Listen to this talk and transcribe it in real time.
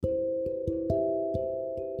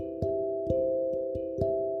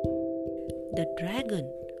The dragon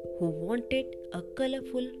who wanted a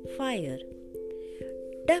colorful fire.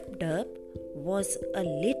 Dub Dub was a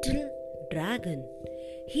little dragon.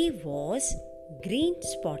 He was green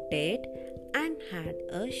spotted and had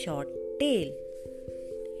a short tail.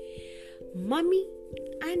 Mummy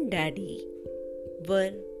and Daddy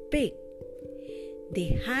were big.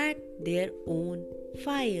 They had their own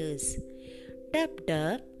fires. Dub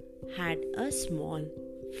Dub had a small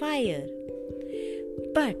fire.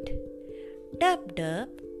 But Dub Dub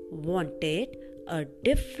wanted a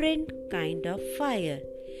different kind of fire.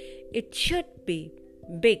 It should be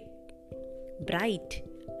big, bright,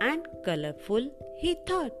 and colorful, he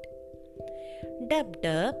thought. Dub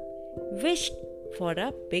Dub wished for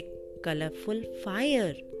a big, colorful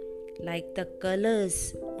fire, like the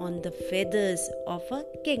colors on the feathers of a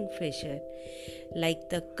kingfisher, like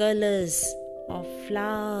the colors of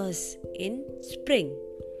flowers in spring,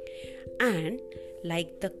 and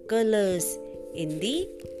like the colors in the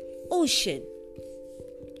ocean.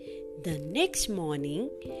 The next morning,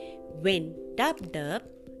 when Dub Dub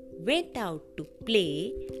went out to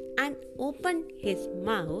play and opened his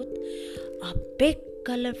mouth, a big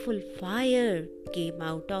colorful fire came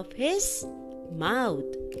out of his mouth.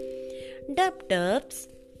 Dub Dub's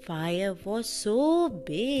fire was so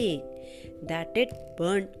big that it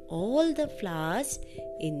burned all the flowers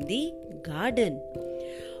in the garden.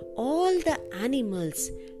 All the animals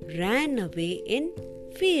ran away in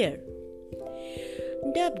fear.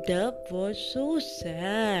 Dub Dub was so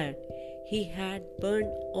sad. He had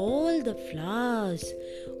burned all the flowers.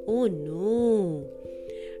 Oh no!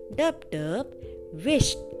 Dub Dub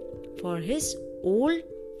wished for his old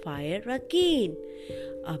fire again.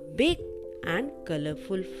 A big and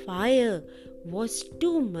colorful fire was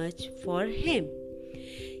too much for him.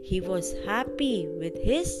 He was happy with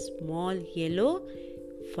his small yellow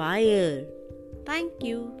fire. Thank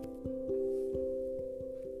you.